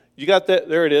You got that?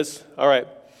 There it is. All right.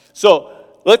 So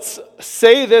let's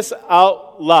say this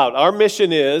out loud. Our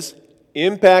mission is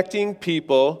impacting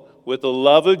people with the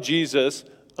love of Jesus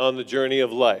on the journey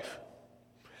of life.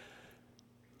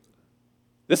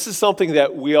 This is something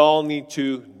that we all need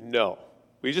to know.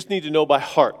 We just need to know by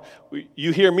heart.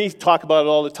 You hear me talk about it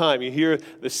all the time. You hear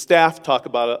the staff talk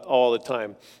about it all the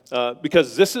time.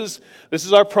 Because this is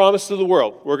our promise to the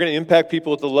world. We're going to impact people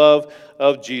with the love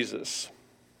of Jesus.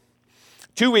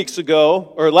 2 weeks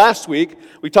ago, or last week,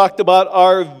 we talked about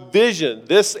our vision.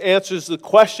 This answers the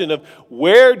question of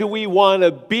where do we want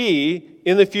to be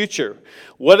in the future?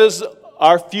 What does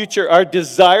our future, our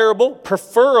desirable,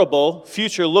 preferable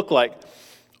future look like?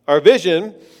 Our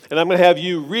vision, and I'm going to have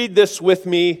you read this with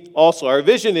me also. Our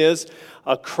vision is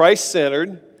a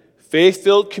Christ-centered,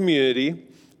 faith-filled community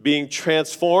being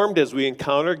transformed as we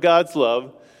encounter God's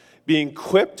love, being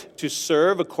equipped to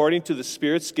serve according to the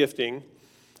Spirit's gifting,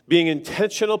 being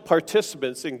intentional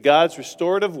participants in God's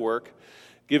restorative work,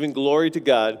 giving glory to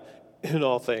God in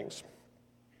all things.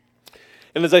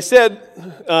 And as I said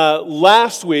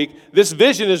last week, this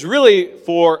vision is really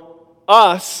for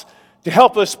us to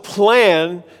help us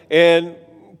plan and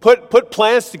put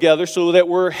plans together so that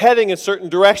we're heading in a certain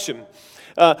direction.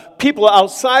 People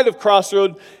outside of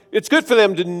Crossroad, it's good for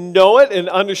them to know it and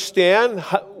understand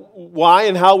why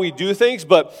and how we do things,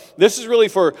 but this is really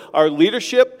for our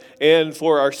leadership and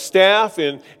for our staff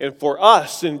and for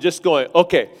us, and just going,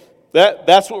 okay,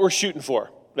 that's what we're shooting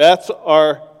for. That's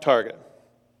our target.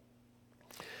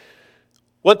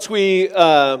 Once we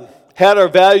had our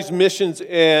values, missions,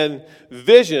 and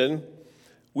vision,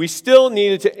 we still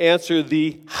needed to answer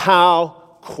the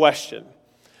how question.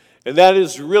 And that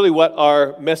is really what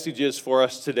our message is for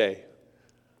us today.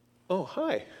 Oh,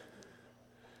 hi.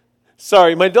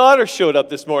 Sorry, my daughter showed up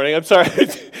this morning. I'm sorry.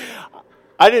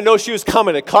 I didn't know she was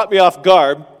coming. It caught me off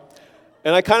guard.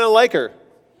 And I kind of like her.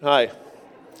 Hi.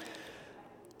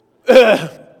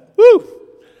 Woo!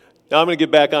 Now I'm going to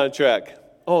get back on track.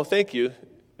 Oh, thank you.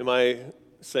 Am I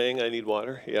saying I need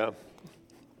water? Yeah.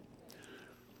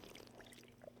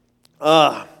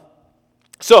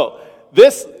 So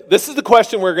this is the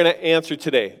question we're going to answer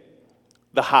today.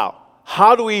 The how.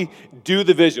 How do we do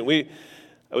the vision? I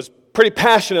was pretty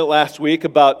passionate last week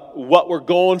about what we're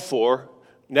going for.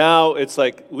 Now it's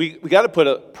like we got to put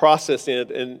a process in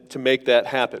it and to make that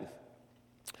happen.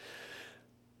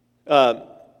 So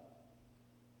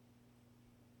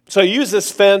I use this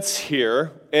fence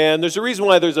here, and there's a reason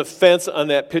why there's a fence on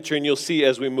that picture, and you'll see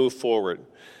as we move forward.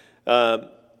 And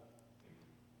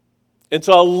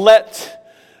so I'll let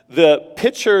the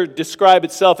picture describe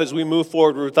itself as we move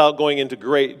forward without going into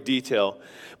great detail.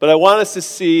 But I want us to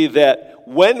see that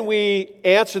when we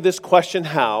answer this question,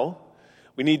 how,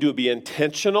 we need to be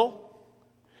intentional,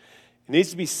 it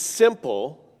needs to be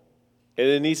simple, and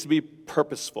it needs to be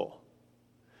purposeful.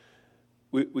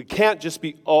 We can't just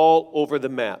be all over the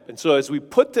map. And so as we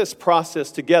put this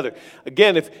process together,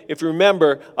 again, if you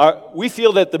remember, we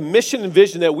feel that the mission and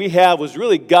vision that we have was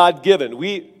really God-given.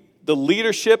 The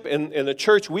leadership and the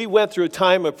church, we went through a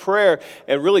time of prayer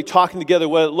and really talking together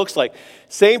what it looks like.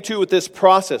 Same too with this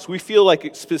process. We feel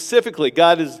like specifically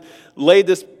God has laid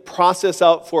this process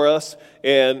out for us,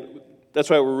 and that's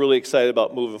why we're really excited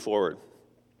about moving forward.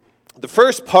 The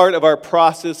first part of our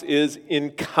process is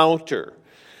encounter.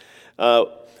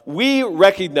 We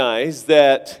recognize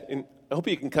that, and I hope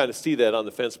you can kind of see that on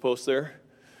the fence post there.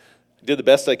 I did the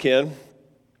best I can.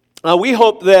 We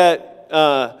hope that,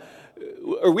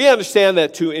 or we understand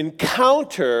that to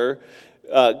encounter,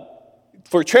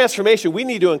 for transformation, we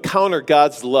need to encounter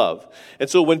God's love. And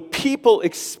so when people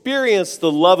experience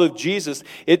the love of Jesus,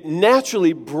 it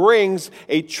naturally brings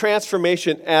a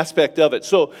transformation aspect of it.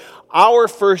 So our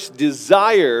first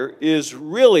desire is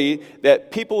really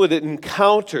that people would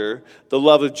encounter the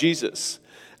love of Jesus.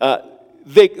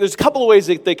 There's a couple of ways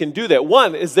that they can do that.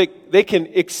 One is they can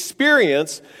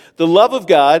experience the love of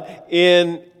God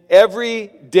in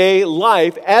everyday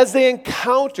life as they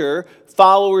encounter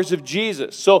followers of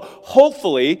Jesus. So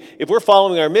hopefully, if we're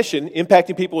following our mission,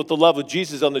 impacting people with the love of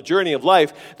Jesus on the journey of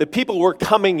life, the people we're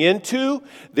coming into,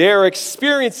 they're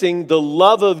experiencing the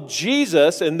love of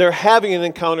Jesus and they're having an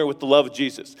encounter with the love of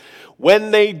Jesus.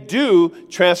 When they do,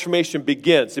 transformation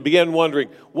begins. They begin wondering,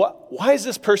 why is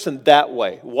this person that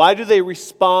way? Why do they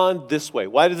respond this way?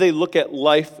 Why do they look at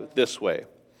life this way?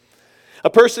 A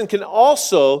person can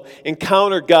also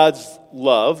encounter God's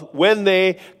love when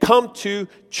they come to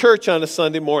church on a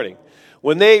Sunday morning.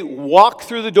 When they walk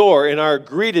through the door and are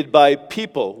greeted by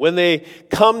people. When they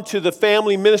come to the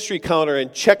family ministry counter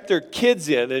and check their kids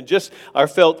in and just are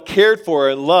felt cared for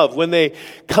and loved. When they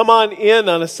come on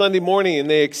a Sunday morning and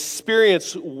they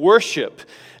experience worship.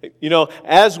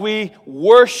 As we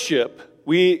worship,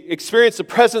 we experience the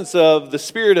presence of the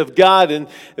Spirit of God, and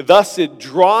thus it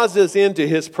draws us into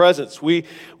His presence. We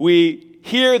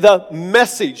hear the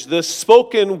message, the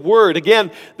spoken word.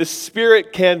 Again, the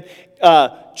Spirit can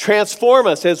transform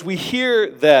us as we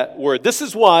hear that word. This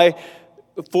is why,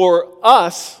 for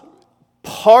us,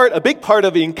 a big part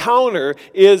of the encounter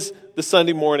is the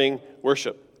Sunday morning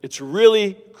worship. It's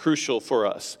really crucial for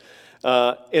us.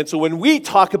 And so when we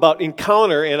talk about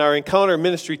encounter and our encounter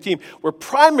ministry team, we're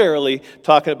primarily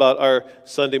talking about our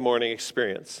Sunday morning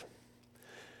experience.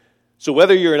 So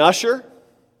whether you're an usher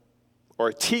or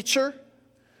a teacher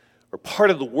or part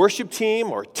of the worship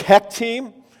team or tech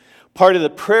team, part of the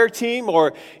prayer team,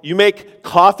 or you make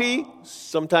coffee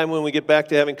sometime when we get back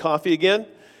to having coffee again,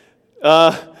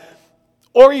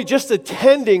 or you're just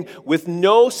attending with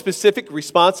no specific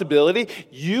responsibility,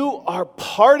 you are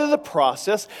part of the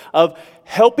process of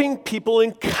helping people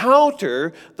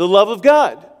encounter the love of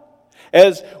God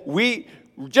as we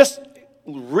just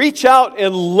reach out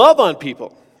and love on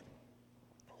people.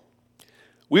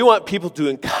 We want people to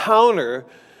encounter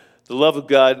the love of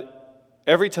God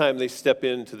every time they step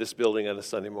into this building on a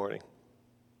Sunday morning.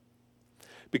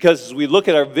 Because as we look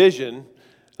at our vision,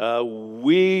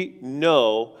 we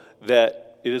know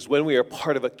that it is when we are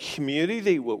part of a community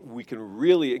that we can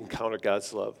really encounter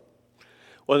God's love.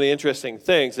 One of the interesting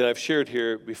things that I've shared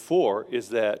here before is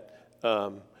that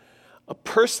a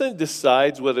person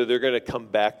decides whether they're going to come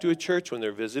back to a church when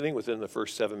they're visiting within the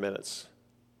first 7 minutes,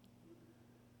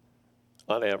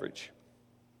 on average.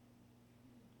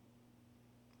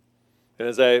 And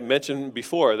as I mentioned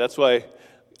before, that's why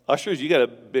ushers, you got a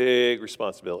big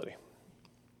responsibility.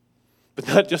 But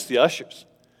not just the ushers.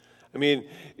 I mean,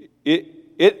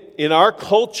 in our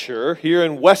culture here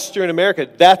in Western America,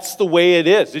 that's the way it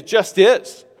is. It just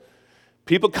is.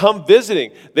 People come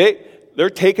visiting. They're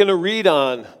taking a read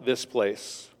on this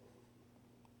place.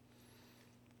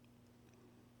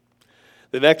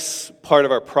 The next part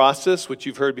of our process, which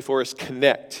you've heard before, is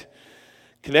connect.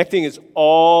 Connecting is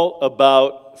all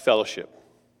about fellowship.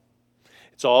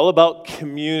 It's all about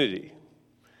community.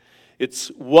 It's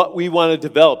what we want to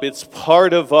develop. It's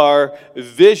part of our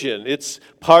vision. It's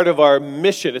part of our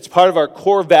mission. It's part of our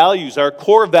core values. Our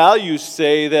core values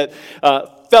say that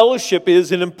fellowship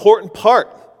is an important part.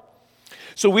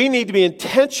 So we need to be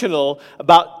intentional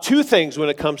about two things when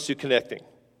it comes to connecting.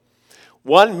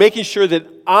 One, making sure that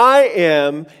I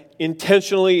am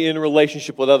intentionally in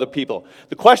relationship with other people.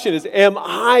 The question is, am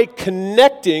I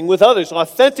connecting with others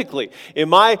authentically?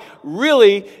 Am I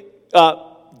really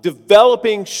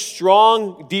developing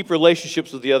strong, deep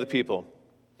relationships with the other people?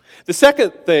 The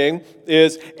second thing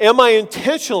is, am I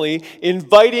intentionally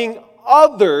inviting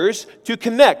others to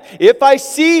connect? If I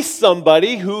see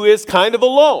somebody who is kind of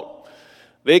alone,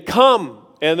 they come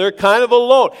and they're kind of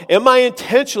alone, am I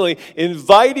intentionally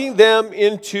inviting them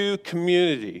into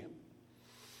community?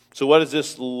 So what does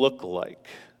this look like?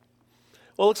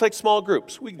 Well, it looks like small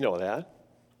groups. We know that.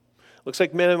 It looks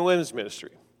like men and women's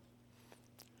ministry.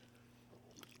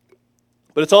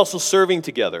 But it's also serving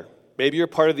together. Maybe you're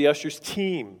part of the ushers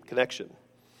team connection.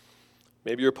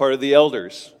 Maybe you're part of the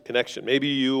elders connection. Maybe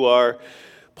you are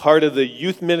part of the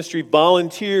youth ministry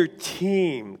volunteer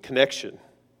team connection.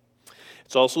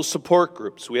 It's also support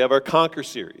groups. We have our Conquer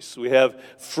series. We have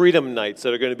freedom nights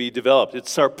that are going to be developed.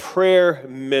 It's our prayer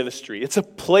ministry. It's a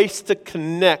place to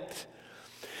connect.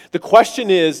 The question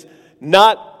is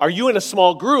not, are you in a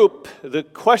small group? The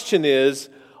question is,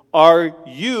 are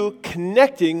you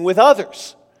connecting with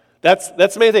others? That's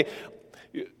the main thing.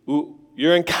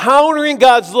 You're encountering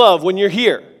God's love when you're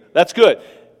here. That's good.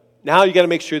 Now you got to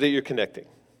make sure that you're connecting.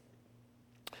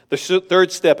 The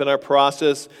third step in our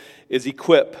process is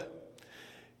equip.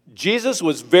 Jesus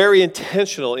was very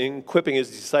intentional in equipping his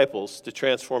disciples to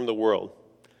transform the world.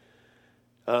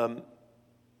 And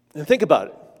think about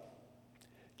it.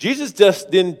 Jesus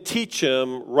just didn't teach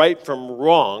them right from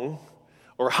wrong,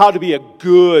 or how to be a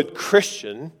good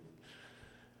Christian,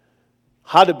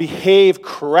 how to behave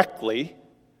correctly.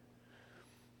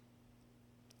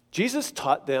 Jesus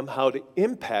taught them how to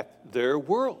impact their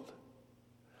world,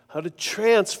 how to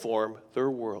transform their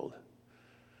world.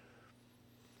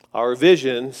 Our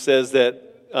vision says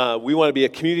that we want to be a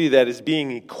community that is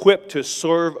being equipped to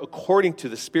serve according to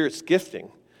the Spirit's gifting.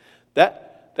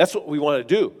 That's what we want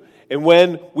to do. And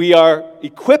when we are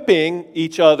equipping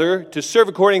each other to serve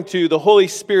according to the Holy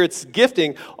Spirit's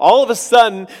gifting, all of a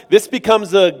sudden, this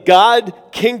becomes a God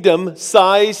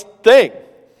kingdom-sized thing.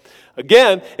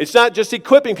 Again, it's not just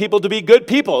equipping people to be good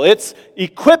people. It's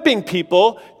equipping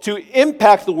people to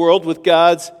impact the world with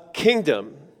God's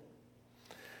kingdom.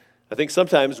 I think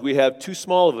sometimes we have too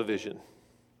small of a vision.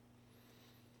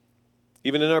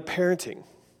 Even in our parenting.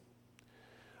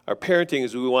 Our parenting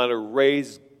is we want to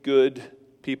raise good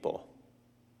people.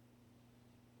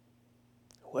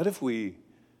 What if we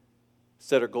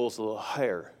set our goals a little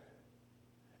higher?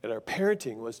 And our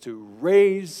parenting was to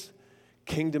raise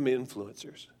kingdom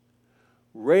influencers,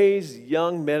 raise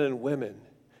young men and women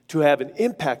to have an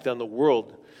impact on the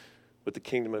world with the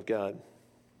kingdom of God.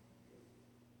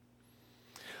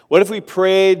 What if we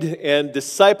prayed and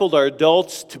discipled our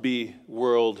adults to be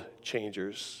world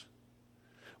changers?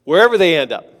 Wherever they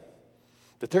end up,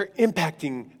 that they're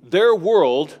impacting their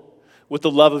world with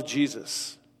the love of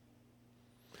Jesus.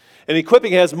 And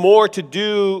equipping has more to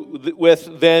do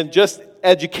with than just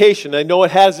education. I know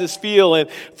it has this feel, and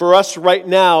for us right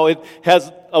now, it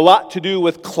has a lot to do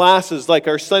with classes like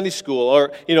our Sunday school,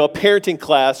 or a parenting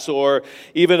class, or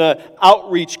even an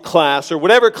outreach class, or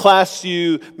whatever class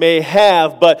you may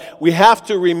have. But we have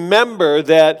to remember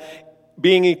that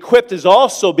being equipped is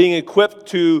also being equipped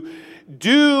to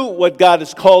do what God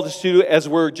has called us to do as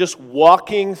we're just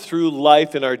walking through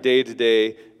life in our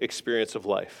day-to-day experience of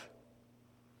life.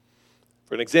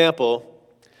 For an example,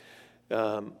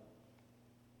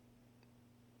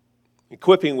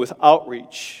 equipping with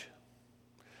outreach.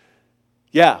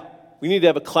 Yeah, we need to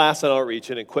have a class on outreach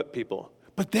and equip people.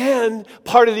 But then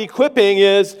part of the equipping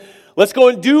is let's go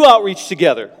and do outreach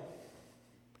together.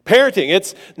 Parenting,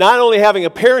 it's not only having a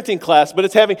parenting class, but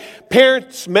it's having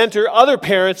parents mentor other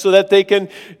parents so that they can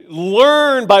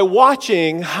learn by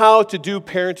watching how to do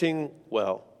parenting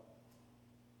well.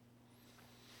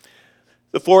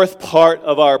 The fourth part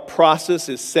of our process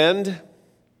is send.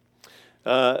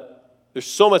 There's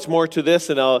so much more to this,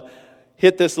 and I'll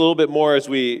hit this a little bit more as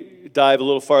we dive a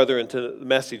little farther into the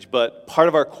message. But part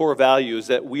of our core value is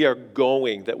that we are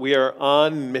going, that we are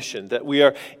on mission, that we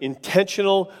are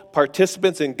intentional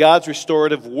participants in God's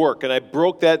restorative work. And I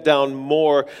broke that down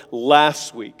more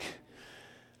last week.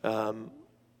 You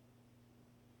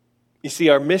see,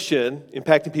 our mission,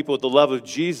 impacting people with the love of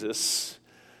Jesus,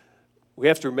 we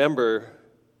have to remember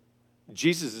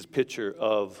Jesus' picture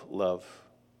of love.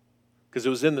 Because it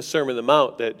was in the Sermon on the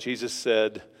Mount that Jesus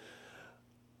said,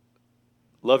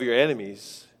 love your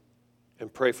enemies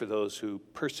and pray for those who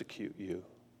persecute you.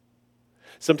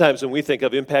 Sometimes when we think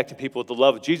of impacting people with the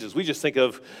love of Jesus, we just think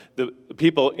of the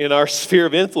people in our sphere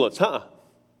of influence.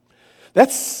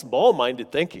 That's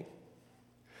small-minded thinking.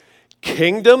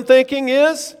 Kingdom thinking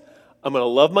is, I'm going to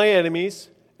love my enemies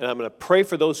and I'm going to pray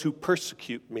for those who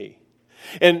persecute me.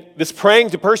 And this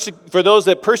praying for those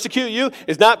that persecute you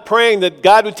is not praying that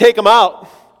God would take them out.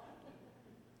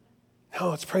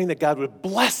 No, it's praying that God would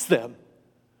bless them.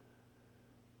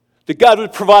 That God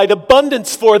would provide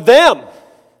abundance for them.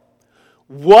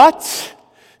 What?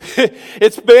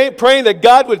 It's praying that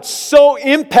God would so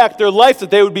impact their life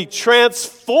that they would be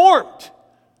transformed.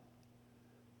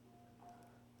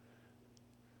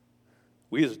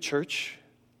 We as a church,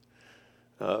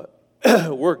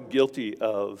 we're guilty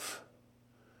of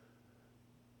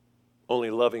only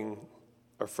loving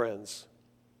our friends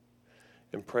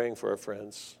and praying for our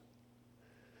friends.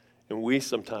 And we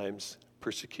sometimes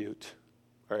persecute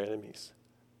our enemies.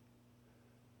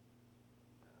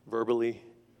 Verbally,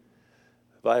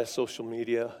 via social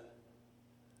media.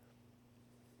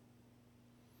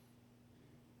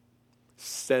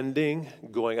 Sending,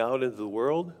 going out into the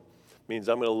world, means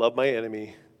I'm going to love my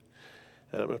enemy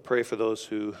and I'm going to pray for those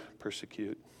who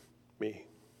persecute me.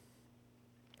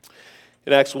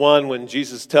 In Acts 1, when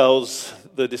Jesus tells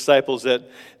the disciples that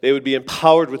they would be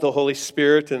empowered with the Holy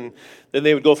Spirit and then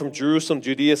they would go from Jerusalem,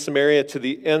 Judea, Samaria to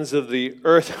the ends of the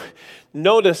earth,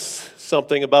 notice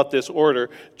something about this order.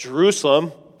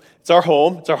 Jerusalem, it's our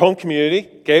home community.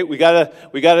 Okay, we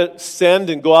gotta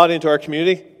send and go out into our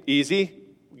community. Easy,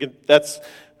 that's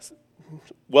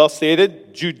well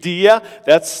stated. Judea,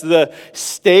 that's the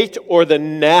state or the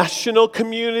national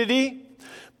community.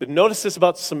 But notice this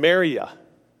about Samaria.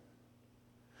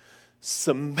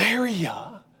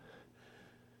 Samaria,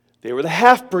 they were the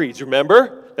half-breeds,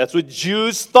 remember? That's what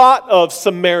Jews thought of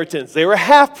Samaritans. They were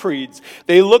half-breeds.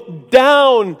 They looked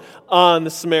down on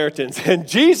the Samaritans. And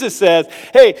Jesus says,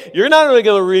 hey, you're not only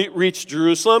going to reach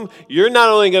Jerusalem, you're not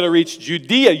only going to reach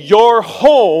Judea, your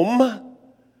home,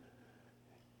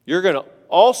 you're going to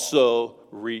also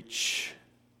reach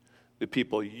the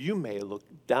people you may look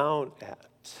down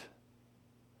at.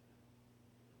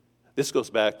 This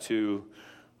goes back to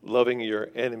loving your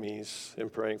enemies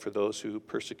and praying for those who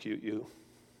persecute you.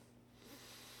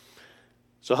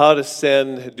 So how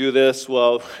to do this?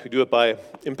 Well, we do it by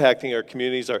impacting our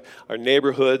communities, our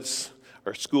neighborhoods,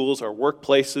 our schools, our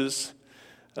workplaces.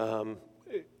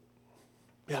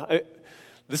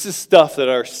 This is stuff that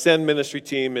our Send ministry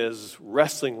team is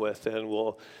wrestling with and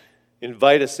will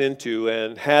invite us into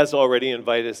and has already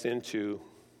invited us into.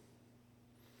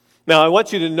 Now, I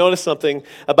want you to notice something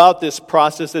about this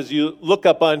process as you look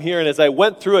up on here, and as I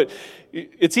went through it,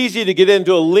 it's easy to get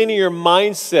into a linear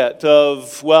mindset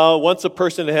of, well, once a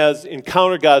person has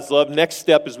encountered God's love, next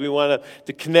step is we want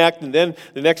to connect, and then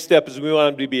the next step is we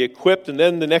want them to be equipped, and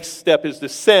then the next step is to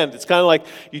send. It's kind of like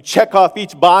you check off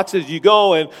each box as you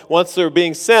go, and once they're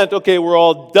being sent, okay, we're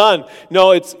all done.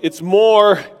 No, it's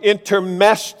more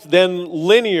intermeshed than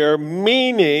linear,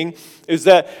 meaning is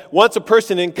that once a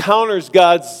person encounters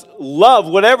God's love,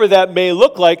 whatever that may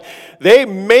look like, they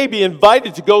may be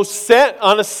invited to go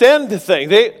on a send thing.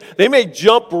 They may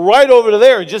jump right over to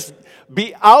there and just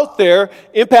be out there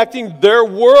impacting their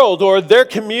world or their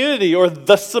community or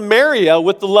the Samaria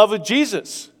with the love of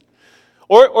Jesus.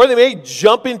 Or they may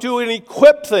jump into an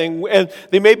equip thing and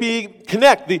they may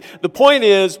connect. The point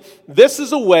is, this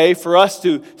is a way for us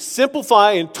to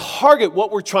simplify and target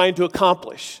what we're trying to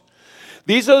accomplish.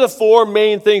 These are the four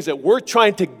main things that we're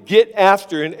trying to get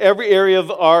after in every area of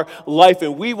our life,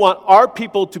 and we want our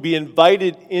people to be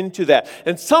invited into that.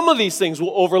 And some of these things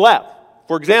will overlap.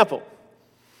 For example,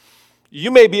 you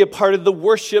may be a part of the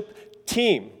worship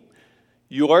team.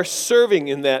 You are serving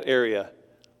in that area.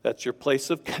 That's your place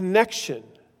of connection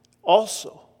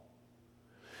also.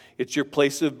 It's your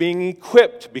place of being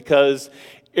equipped because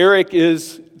Eric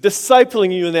is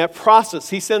discipling you in that process.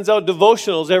 He sends out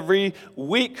devotionals every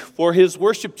week for his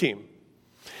worship team.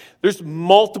 There's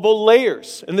multiple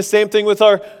layers. And the same thing with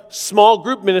our small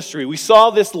group ministry. We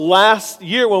saw this last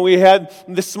year when we had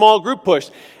the small group push.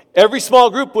 Every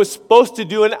small group was supposed to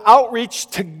do an outreach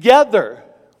together.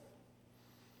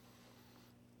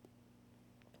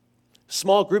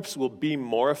 Small groups will be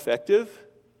more effective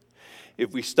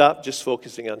if we stop just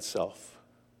focusing on self.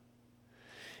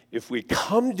 If we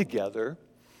come together,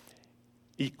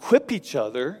 equip each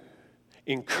other,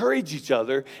 encourage each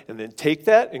other, and then take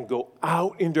that and go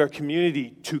out into our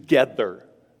community together.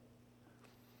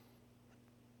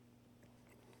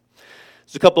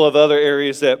 There's a couple of other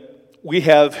areas that we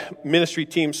have ministry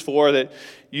teams for that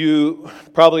you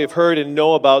probably have heard and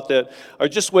know about that are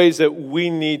just ways that we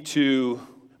need to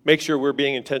make sure we're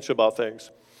being intentional about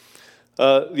things.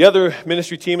 The other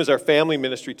ministry team is our family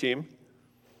ministry team.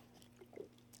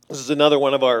 This is another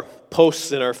one of our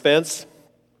posts in our fence.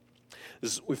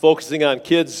 We're focusing on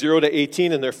kids 0 to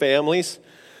 18 and their families.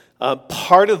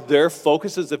 Part of their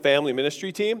focus as a family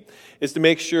ministry team is to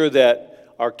make sure that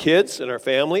our kids and our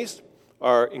families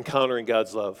are encountering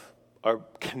God's love, are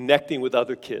connecting with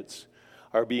other kids,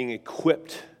 are being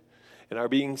equipped, and are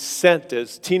being sent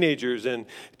as teenagers and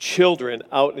children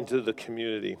out into the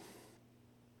community.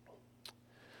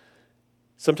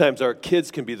 Sometimes our kids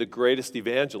can be the greatest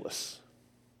evangelists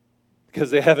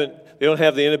because they don't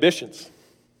have the inhibitions.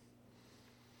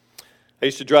 I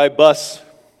used to drive bus,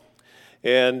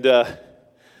 and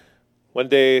one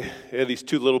day I had these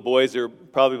two little boys. They were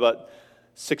probably about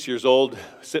 6 years old,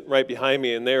 sitting right behind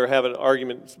me, and they were having an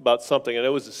argument about something, and it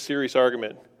was a serious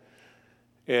argument.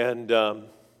 And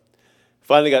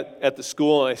finally got at the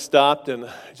school, and I stopped, and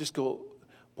I just go,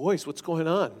 "Boys, what's going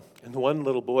on?" And the one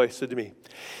little boy said to me,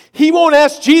 "He won't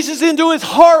ask Jesus into his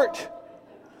heart.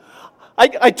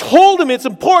 I told him it's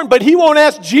important, but he won't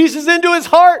ask Jesus into his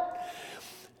heart."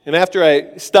 And after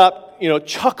I stopped,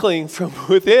 chuckling from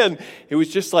within, it was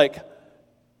just like,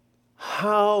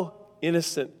 how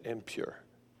innocent and pure.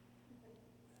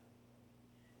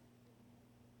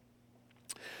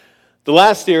 The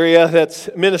last area that's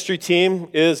ministry team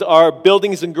is our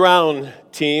buildings and ground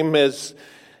team. As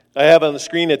I have on the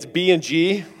screen, it's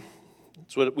B&G.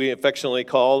 It's what we affectionately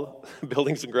call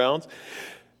buildings and grounds.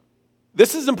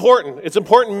 This is important. It's an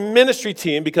important ministry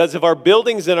team because if our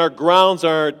buildings and our grounds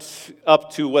aren't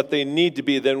up to what they need to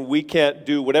be, then we can't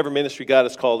do whatever ministry God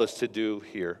has called us to do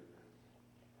here.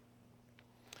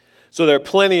 So there are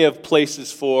plenty of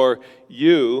places for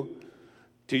you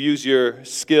to use your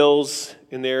skills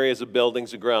in the areas of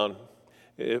buildings and ground,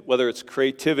 whether it's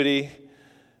creativity,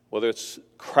 whether it's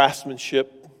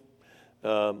craftsmanship,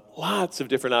 lots of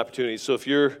different opportunities. So if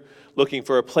you're looking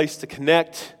for a place to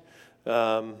connect,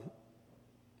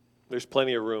 there's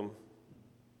plenty of room.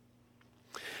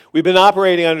 We've been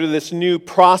operating under this new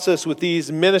process with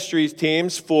these ministries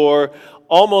teams for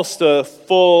almost a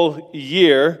full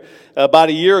year. About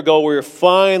a year ago, we were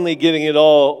finally getting it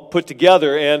all put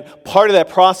together, and part of that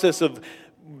process of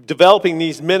developing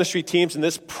these ministry teams and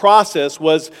this process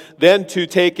was then to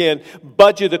take in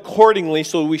budget accordingly.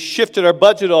 So we shifted our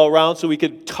budget all around so we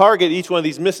could target each one of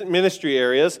these ministry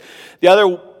areas. The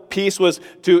other piece was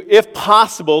to, if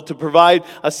possible, to provide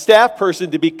a staff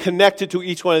person to be connected to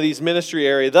each one of these ministry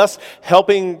areas, thus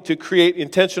helping to create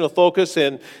intentional focus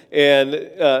and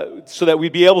so that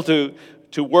we'd be able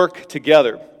to work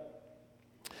together.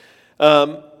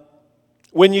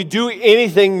 When you do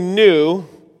anything new,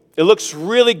 it looks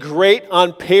really great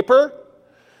on paper.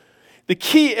 The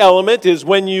key element is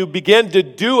when you begin to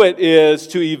do it is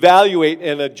to evaluate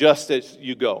and adjust as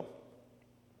you go.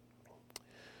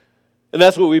 And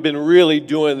that's what we've been really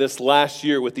doing this last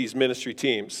year with these ministry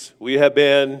teams. We have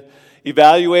been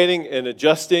evaluating and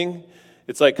adjusting.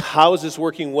 It's like, how is this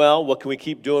working well? What can we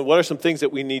keep doing? What are some things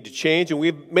that we need to change? And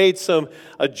we've made some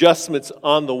adjustments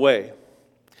on the way.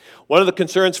 One of the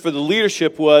concerns for the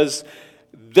leadership was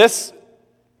this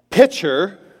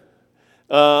picture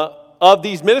of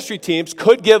these ministry teams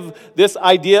could give this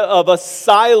idea of a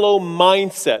silo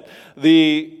mindset.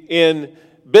 In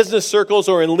business circles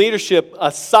or in leadership,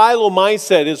 a silo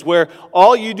mindset is where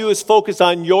all you do is focus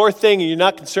on your thing and you're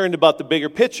not concerned about the bigger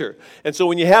picture. And so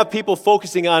when you have people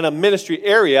focusing on a ministry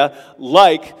area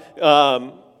like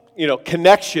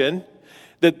connection,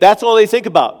 that's all they think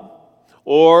about.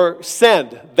 Or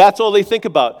send, that's all they think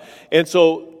about. And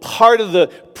so part of the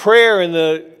prayer and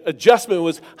the adjustment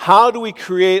was, how do we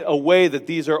create a way that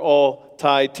these are all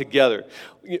tied together?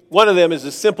 One of them is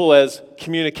as simple as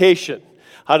communication.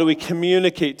 How do we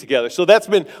communicate together? So that's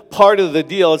been part of the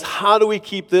deal, is how do we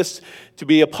keep this to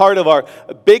be a part of our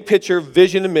big picture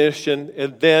vision and mission,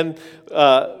 and then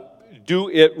do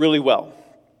it really well.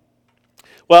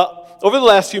 Well, over the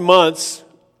last few months,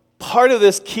 part of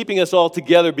this keeping us all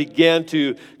together began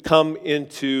to come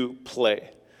into play.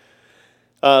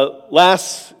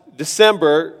 Last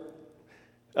December,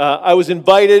 I was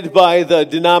invited by the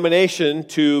denomination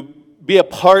to be a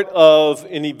part of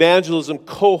an evangelism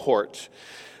cohort.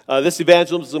 This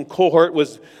evangelism cohort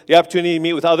was the opportunity to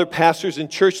meet with other pastors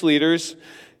and church leaders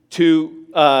to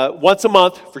once a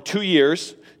month for 2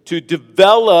 years to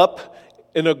develop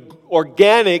an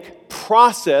organic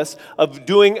process of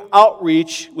doing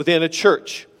outreach within a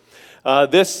church.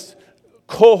 This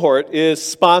cohort is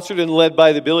sponsored and led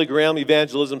by the Billy Graham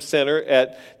Evangelism Center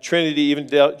at Trinity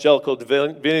Evangelical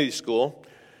Divinity School.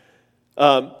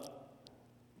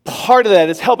 Part of that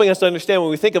is helping us to understand when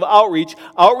we think of outreach,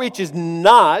 outreach is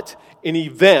not an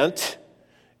event.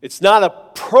 It's not a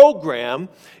program.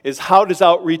 It's how does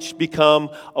outreach become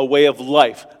a way of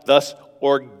life, thus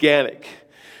organic.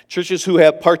 Churches who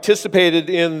have participated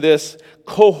in this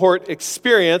cohort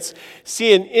experience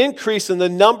see an increase in the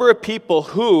number of people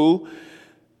who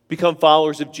become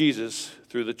followers of Jesus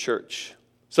through the church.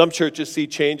 Some churches see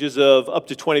changes of up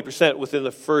to 20% within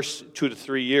the first 2 to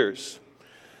 3 years.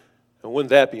 And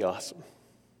wouldn't that be awesome?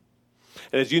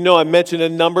 And as you know, I mentioned a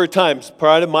number of times,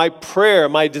 part of my prayer,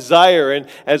 my desire, and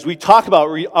as we talk about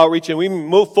outreach and we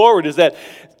move forward, is that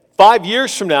 5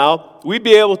 years from now, we'd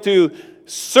be able to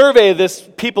survey this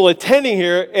people attending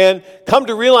here and come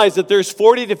to realize that there's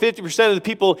 40 to 50% of the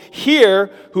people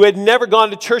here who had never gone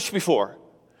to church before.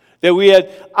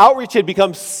 That outreach had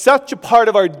become such a part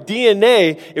of our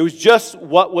DNA, it was just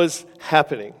what was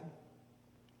happening.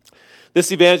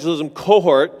 This evangelism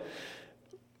cohort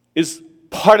is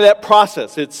part of that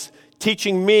process. It's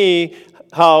teaching me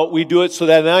how we do it so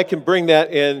that I can bring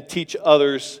that and teach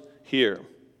others here.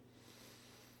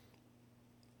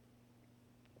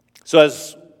 So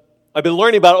as I've been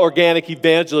learning about organic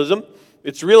evangelism,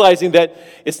 it's realizing that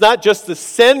it's not just the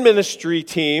send ministry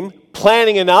team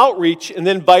planning an outreach and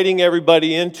then inviting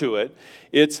everybody into it.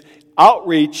 It's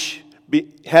outreach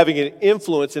having an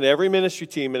influence in every ministry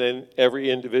team and in every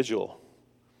individual.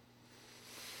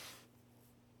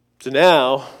 So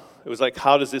now, it was like,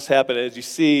 how does this happen? As you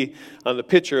see on the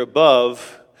picture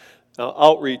above,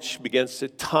 outreach begins to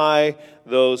tie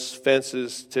those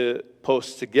fences to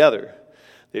posts together.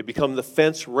 They become the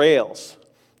fence rails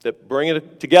that bring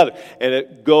it together. And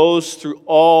it goes through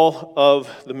all of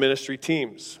the ministry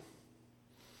teams.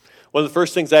 One of the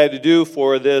first things I had to do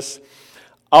for this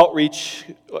outreach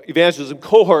evangelism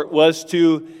cohort was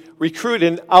to recruit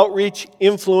an outreach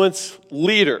influence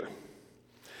leader.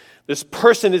 This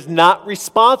person is not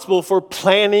responsible for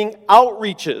planning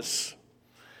outreaches.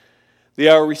 They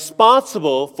are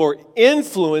responsible for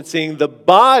influencing the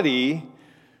body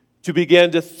to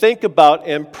begin to think about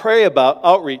and pray about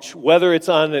outreach, whether it's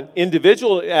on an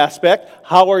individual aspect,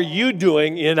 how are you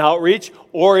doing in outreach,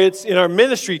 or it's in our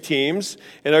ministry teams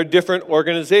and our different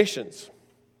organizations.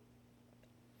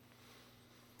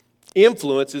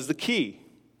 Influence is the key,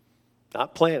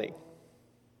 not planning.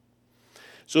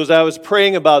 So as I was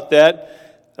praying about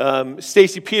that,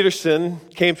 Stacy Peterson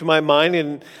came to my mind,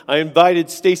 and I invited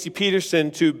Stacy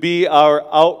Peterson to be our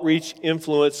outreach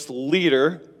influence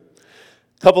leader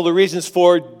couple of reasons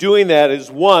for doing that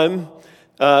is, one,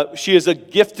 she is a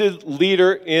gifted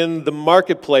leader in the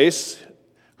marketplace.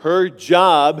 Her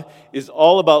job is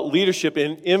all about leadership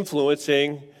and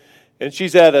influencing, and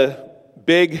she's at a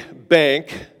big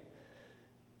bank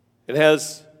and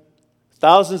has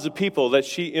thousands of people that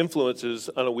she influences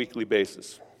on a weekly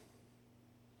basis.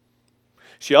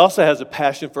 She also has a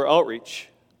passion for outreach.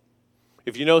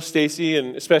 If you know Stacy,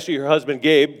 and especially her husband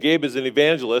Gabe is an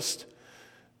evangelist.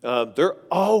 They're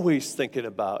always thinking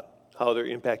about how they're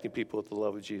impacting people with the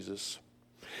love of Jesus.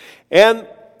 And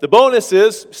the bonus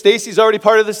is Stacy's already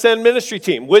part of the Send ministry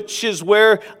team, which is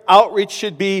where outreach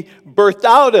should be birthed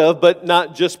out of, but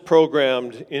not just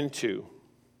programmed into.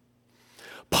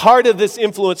 Part of this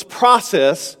influence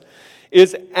process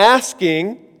is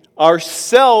asking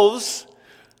ourselves,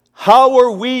 how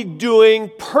are we doing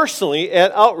personally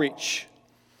at outreach?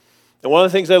 And one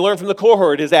of the things I learned from the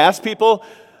cohort is ask people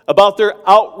about their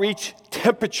outreach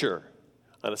temperature.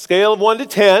 On a scale of 1 to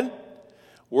 10,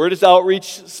 where does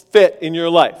outreach fit in your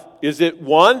life? Is it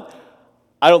 1?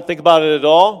 I don't think about it at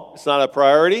all. It's not a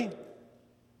priority.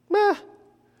 Meh.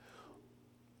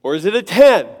 Or is it a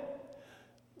 10?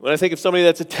 When I think of somebody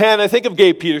that's a 10, I think of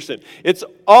Gabe Peterson. It's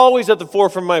always at the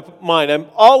forefront of my mind. I'm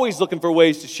always looking for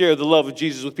ways to share the love of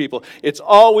Jesus with people. It's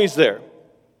always there.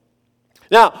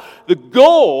 Now, the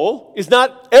goal is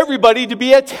not everybody to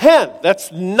be at 10.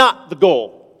 That's not the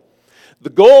goal. The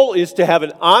goal is to have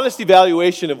an honest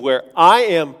evaluation of where I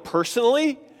am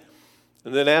personally,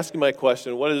 and then asking my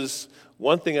question, what is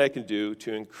one thing I can do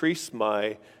to increase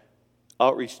my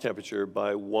outreach temperature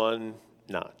by 1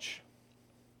 notch?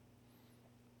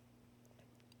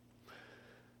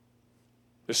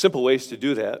 There's simple ways to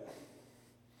do that.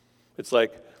 It's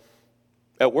like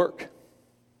at work.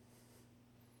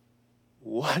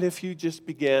 What if you just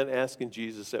began asking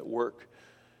Jesus at work,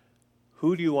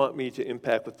 who do you want me to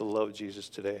impact with the love of Jesus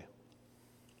today?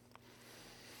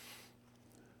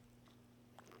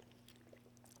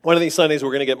 One of these Sundays, we're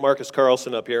going to get Marcus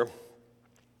Carlson up here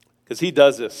because he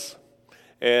does this.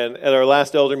 And at our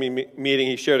last elder meeting,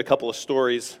 he shared a couple of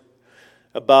stories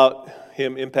about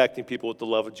him impacting people with the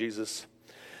love of Jesus.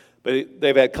 But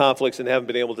they've had conflicts and haven't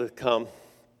been able to come.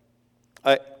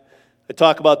 I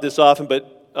talk about this often,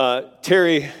 but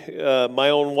Terry,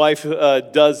 my own wife,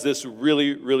 does this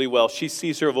really, really well. She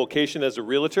sees her vocation as a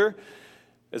realtor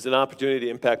as an opportunity to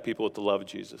impact people with the love of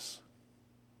Jesus.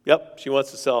 Yep, she wants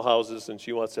to sell houses and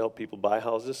she wants to help people buy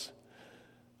houses.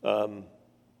 But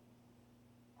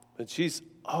she's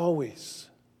always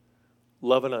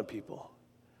loving on people.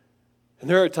 And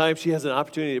there are times she has an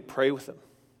opportunity to pray with them.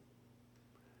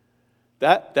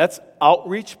 That's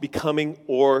outreach becoming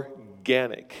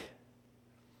organic.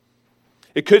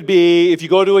 It could be if you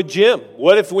go to a gym.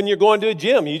 What if when you're going to a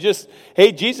gym, you just,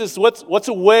 hey, Jesus, what's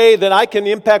a way that I can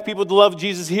impact people with the love of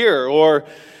Jesus here? Or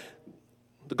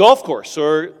the golf course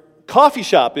or coffee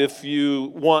shop if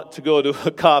you want to go to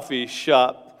a coffee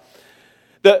shop.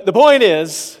 The point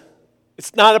is,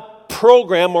 it's not a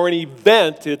program or an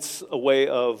event, it's a way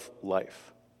of life.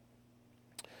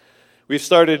 We've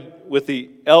started with the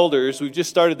elders. We've just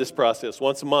started this process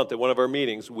once a month at one of our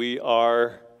meetings. We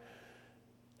are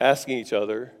asking each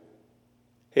other,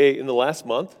 hey, in the last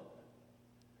month,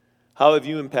 how have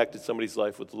you impacted somebody's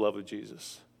life with the love of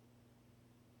Jesus?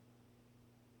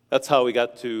 That's how we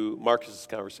got to Marcus's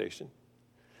conversation.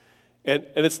 And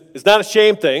it's not a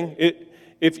shame thing.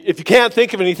 If you can't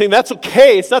think of anything, that's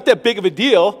okay. It's not that big of a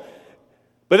deal.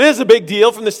 But it is a big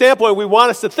deal from the standpoint we want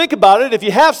us to think about it. If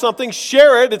you have something,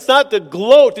 share it. It's not to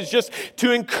gloat. It's just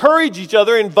to encourage each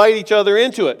other, invite each other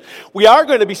into it. We are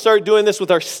going to start doing this with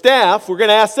our staff. We're going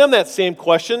to ask them that same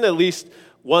question at least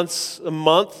once a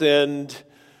month. And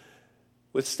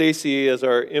with Stacy as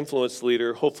our influence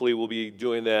leader, hopefully we'll be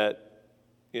doing that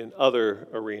in other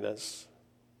arenas.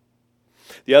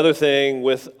 The other thing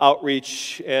with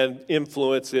outreach and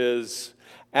influence is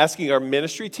asking our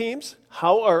ministry teams,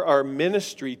 how are our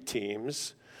ministry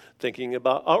teams thinking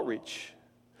about outreach?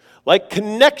 Like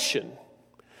connection.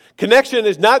 Connection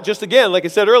is not just, again, like I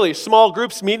said earlier, small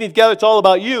groups meeting together, it's all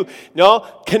about you. No,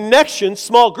 connection,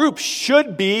 small groups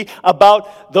should be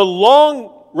about the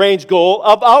long-range goal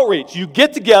of outreach. You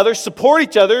get together, support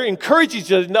each other, encourage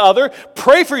each other,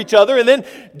 pray for each other, and then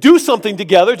do something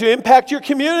together to impact your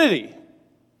community.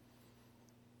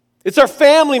 It's our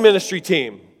family ministry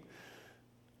team.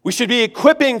 We should be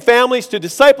equipping families to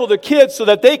disciple their kids so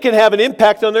that they can have an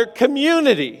impact on their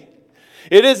community.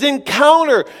 It is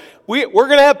encounter. We're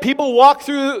going to have people walk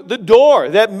through the door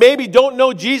that maybe don't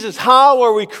know Jesus. How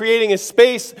are we creating a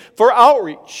space for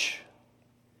outreach?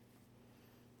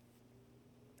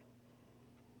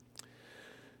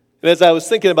 And as I was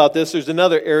thinking about this, there's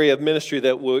another area of ministry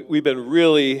that we've been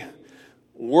really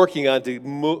working on to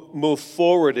move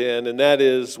forward in, and that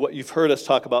is what you've heard us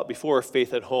talk about before,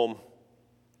 Faith at Home.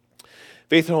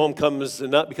 Faith at Home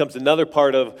becomes another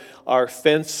part of our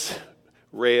fence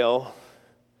rail.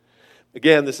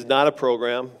 Again, this is not a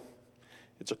program.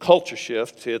 It's a culture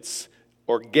shift. It's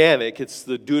organic. It's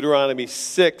the Deuteronomy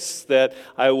 6 that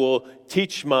I will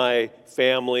teach my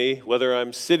family, whether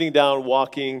I'm sitting down,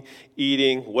 walking,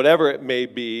 eating, whatever it may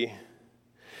be.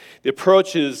 The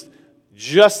approach is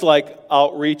just like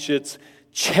outreach. It's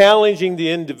challenging the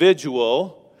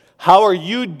individual. How are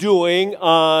you doing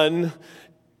on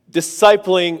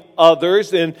discipling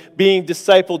others and being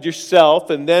discipled yourself?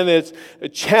 And then it's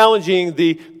challenging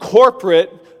the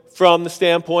corporate from the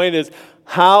standpoint is,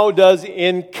 how does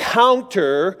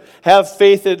Encounter have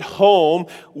Faith at Home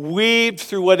weaved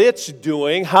through what it's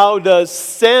doing? How does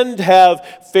Send have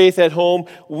Faith at Home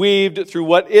weaved through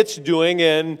what it's doing?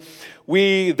 And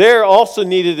we there also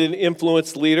needed an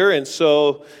influence leader, and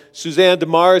so Suzanne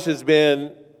DeMars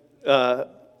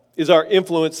is our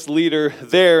influence leader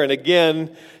there. And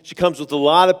again, she comes with a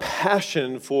lot of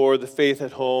passion for the Faith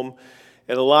at Home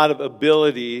and a lot of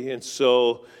ability, and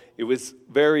so it was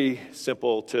very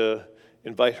simple to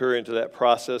invite her into that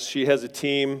process. She has a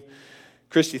team,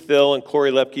 Christy Thill and Corey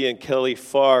Lepke and Kelly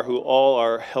Farr, who all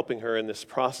are helping her in this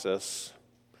process.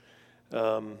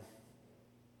 And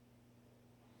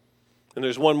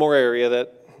there's one more area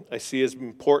that I see as an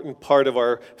important part of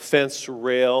our fence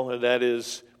rail, and that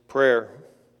is prayer.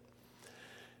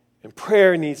 And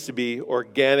prayer needs to be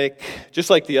organic, just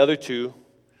like the other two.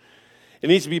 It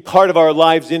needs to be part of our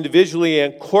lives individually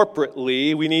and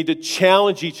corporately. We need to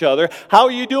challenge each other. How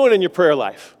are you doing in your prayer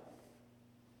life?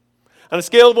 On a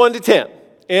scale of 1 to 10.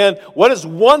 And what is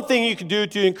one thing you can do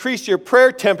to increase your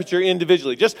prayer temperature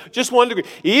individually? Just 1 degree.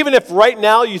 Even if right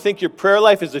now you think your prayer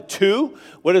life is a 2,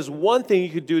 what is one thing you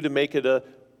could do to make it a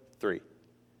 3?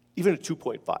 Even a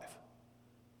 2.5.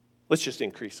 Let's just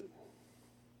increase it.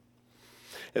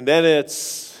 And then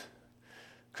it's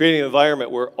creating an environment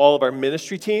where all of our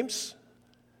ministry teams,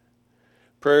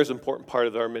 prayer is an important part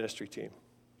of our ministry team.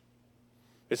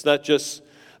 It's not just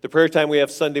the prayer time we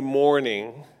have Sunday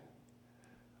morning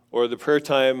or the prayer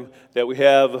time that we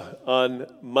have on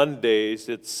Mondays.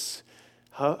 It's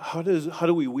how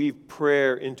do we weave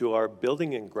prayer into our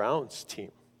building and grounds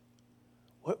team?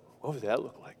 What would that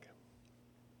look like?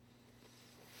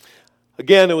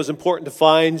 Again, it was important to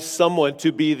find someone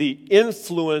to be the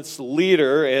influence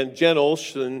leader, and Jen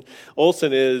Olsen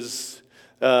is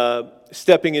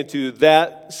stepping into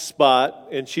that spot,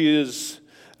 and she is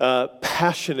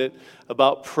passionate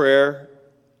about prayer.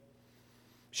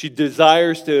 She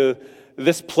desires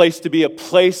this place to be a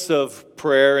place of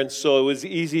prayer, and so it was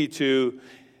easy to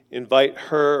invite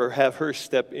her or have her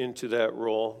step into that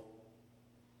role.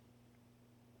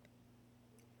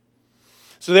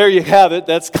 So there you have it.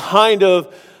 That's kind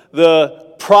of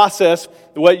the process.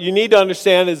 What you need to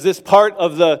understand is this part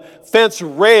of the fence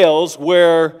rails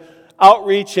where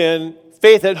outreach and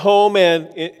Faith at Home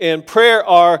and prayer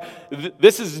are,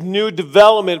 this is new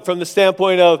development from the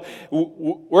standpoint of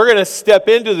we're going to step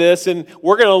into this and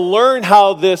we're going to learn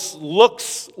how this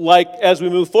looks like as we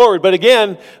move forward. But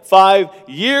again, 5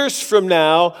 years from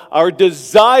now, our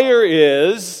desire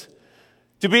is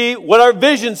to be what our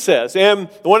vision says. And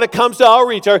when it comes to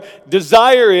outreach, our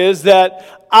desire is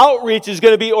that outreach is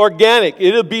going to be organic.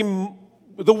 It'll be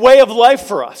the way of life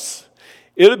for us.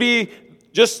 It'll be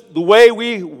just the way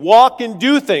we walk and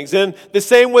do things. And the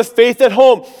same with Faith at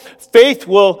Home. Faith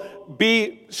will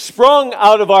be sprung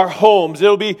out of our homes.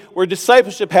 It'll be where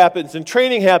discipleship happens and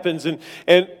training happens. And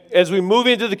as we move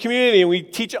into the community and we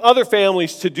teach other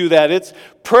families to do that, it's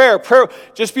prayer. Prayer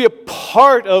just be a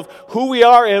part of who we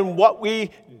are and what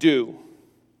we do.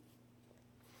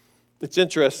 It's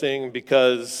interesting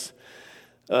because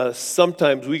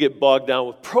sometimes we get bogged down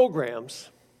with programs.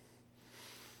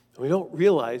 We don't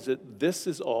realize that this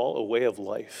is all a way of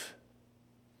life.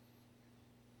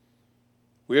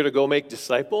 We are to go make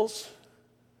disciples.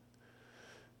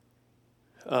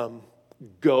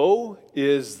 Go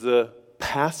is the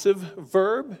passive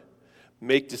verb.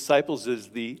 Make disciples is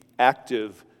the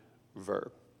active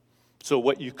verb. So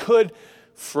what you could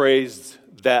phrase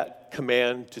that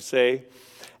command to say,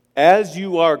 as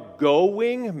you are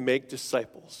going, make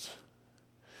disciples.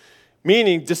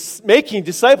 Meaning, making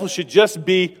disciples should just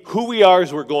be who we are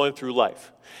as we're going through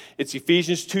life. It's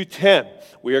Ephesians 2:10.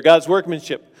 We are God's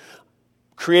workmanship,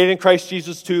 created in Christ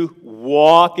Jesus to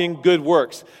walk in good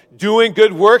works. Doing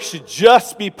good works should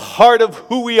just be part of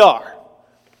who we are.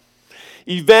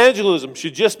 Evangelism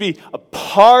should just be a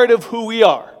part of who we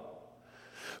are.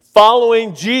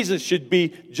 Following Jesus should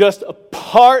be just a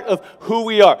part of who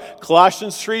we are.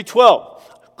 Colossians 3:12.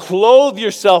 Clothe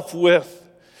yourself with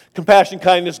compassion,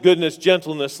 kindness, goodness,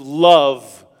 gentleness,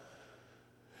 love.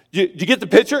 Do you get the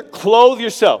picture? Clothe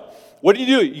yourself. What do?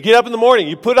 You get up in the morning,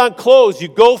 you put on clothes, you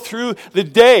go through the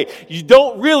day. You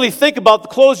don't really think about the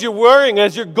clothes you're wearing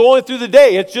as you're going through the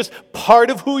day. It's just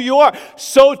part of who you are.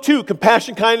 So too,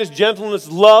 compassion, kindness, gentleness,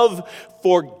 love,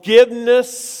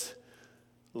 forgiveness,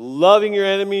 loving your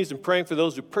enemies and praying for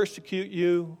those who persecute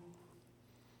you.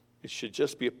 It should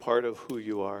just be a part of who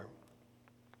you are.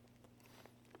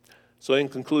 So in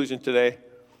conclusion today,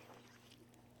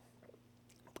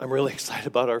 I'm really excited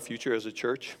about our future as a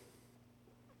church.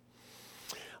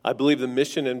 I believe the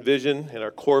mission and vision and our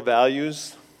core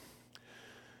values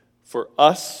for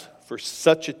us, for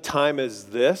such a time as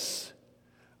this,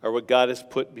 are what God has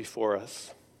put before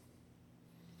us.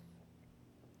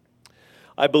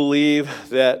 I believe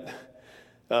that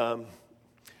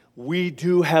we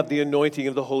do have the anointing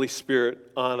of the Holy Spirit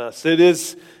on us. It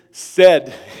is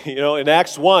said, in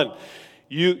Acts 1,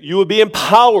 you will be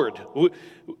empowered.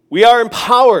 We are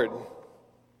empowered.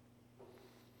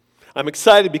 I'm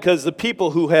excited because the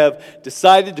people who have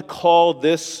decided to call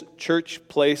this church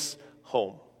place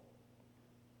home.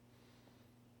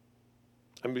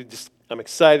 I'm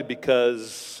excited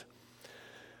because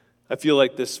I feel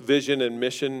like this vision and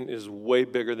mission is way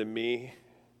bigger than me.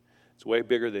 It's way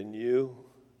bigger than you.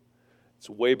 It's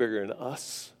way bigger than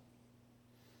us.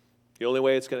 The only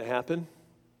way it's going to happen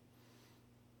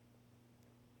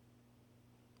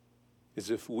is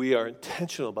if we are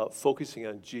intentional about focusing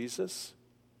on Jesus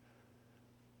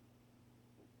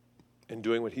and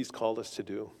doing what He's called us to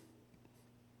do.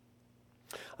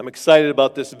 I'm excited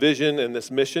about this vision and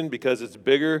this mission because it's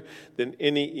bigger than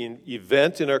any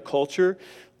event in our culture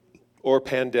or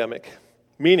pandemic.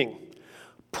 Meaning,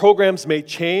 programs may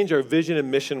change, our vision and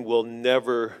mission will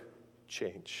never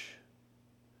change.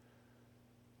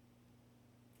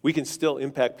 We can still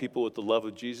impact people with the love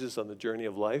of Jesus on the journey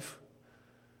of life.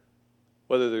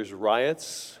 Whether there's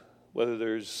riots, whether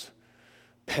there's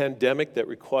pandemic that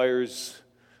requires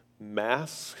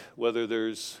masks, whether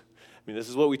there's, this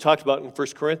is what we talked about in 1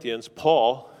 Corinthians.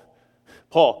 Paul,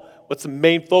 what's the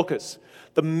main focus?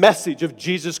 The message of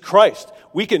Jesus Christ.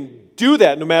 We can do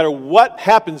that no matter what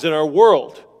happens in our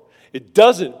world. It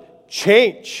doesn't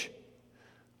change.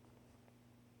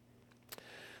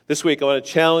 This week, I want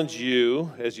to challenge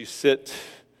you as you sit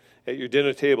at your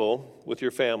dinner table with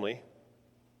your family.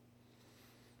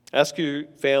 Ask your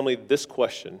family this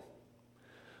question.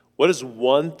 What is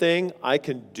one thing I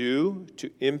can do to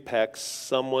impact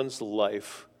someone's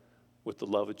life with the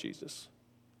love of Jesus?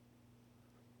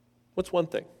 What's one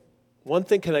thing? One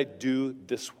thing can I do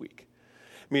this week?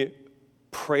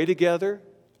 Pray together,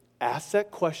 ask that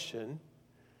question,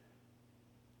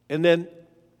 and then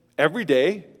every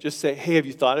day just say, hey, have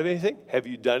you thought of anything? Have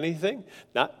you done anything?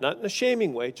 Not in a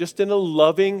shaming way, just in a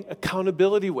loving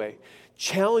accountability way.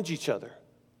 Challenge each other.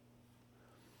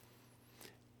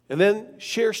 And then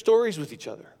share stories with each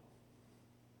other.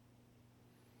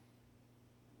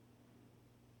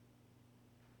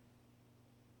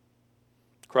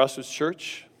 Crossroads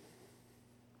Church,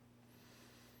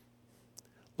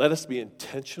 let us be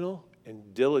intentional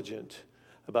and diligent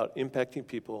about impacting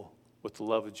people with the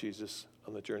love of Jesus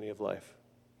on the journey of life.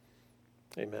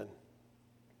 Amen.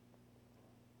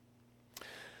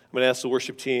 I'm going to ask the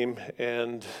worship team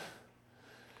and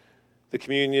the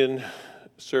communion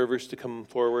servers to come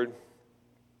forward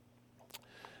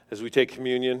as we take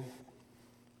communion.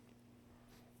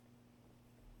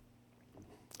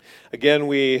 Again,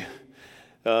 we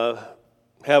have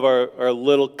our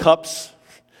little cups.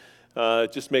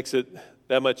 It just makes it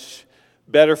that much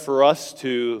better for us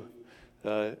to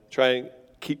try and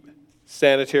keep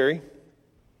sanitary.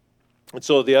 And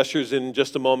so the ushers in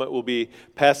just a moment will be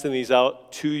passing these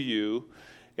out to you.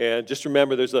 And just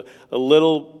remember, there's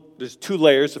there's two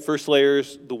layers. The first layer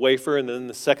is the wafer, and then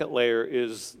the second layer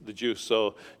is the juice.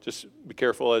 So just be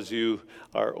careful as you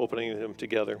are opening them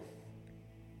together.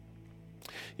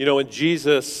 When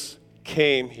Jesus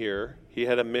came here, He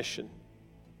had a mission.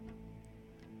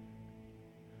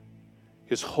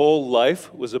 His whole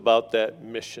life was about that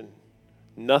mission.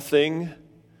 Nothing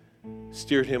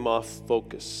steered Him off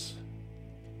focus.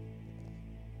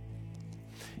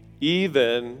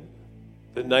 Even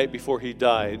the night before He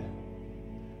died,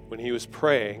 when He was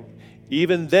praying,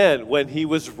 even then when He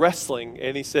was wrestling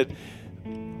and He said,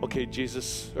 okay,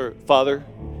 Jesus, or Father,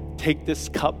 take this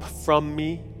cup from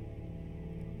me.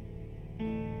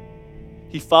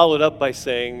 He followed up by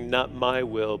saying, not my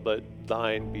will, but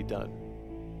thine be done.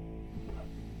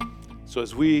 So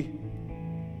as we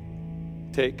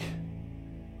take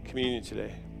communion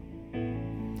today,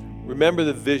 remember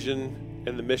the vision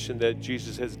and the mission that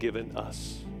Jesus has given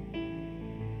us.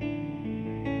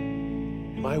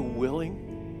 Am I willing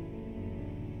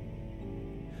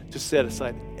to set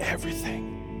aside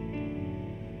everything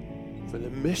for the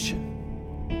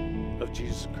mission of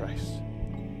Jesus Christ?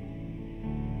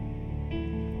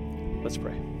 Let's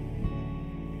pray.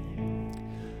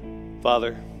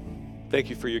 Father, thank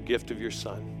you for your gift of your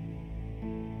Son.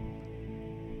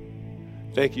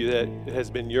 Thank you that it has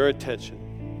been your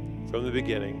intention from the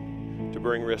beginning to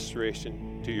bring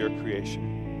restoration to your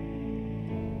creation.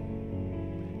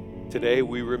 Today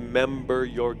we remember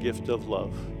your gift of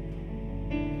love.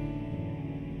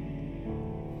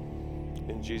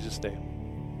 In Jesus' name,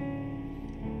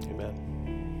 amen.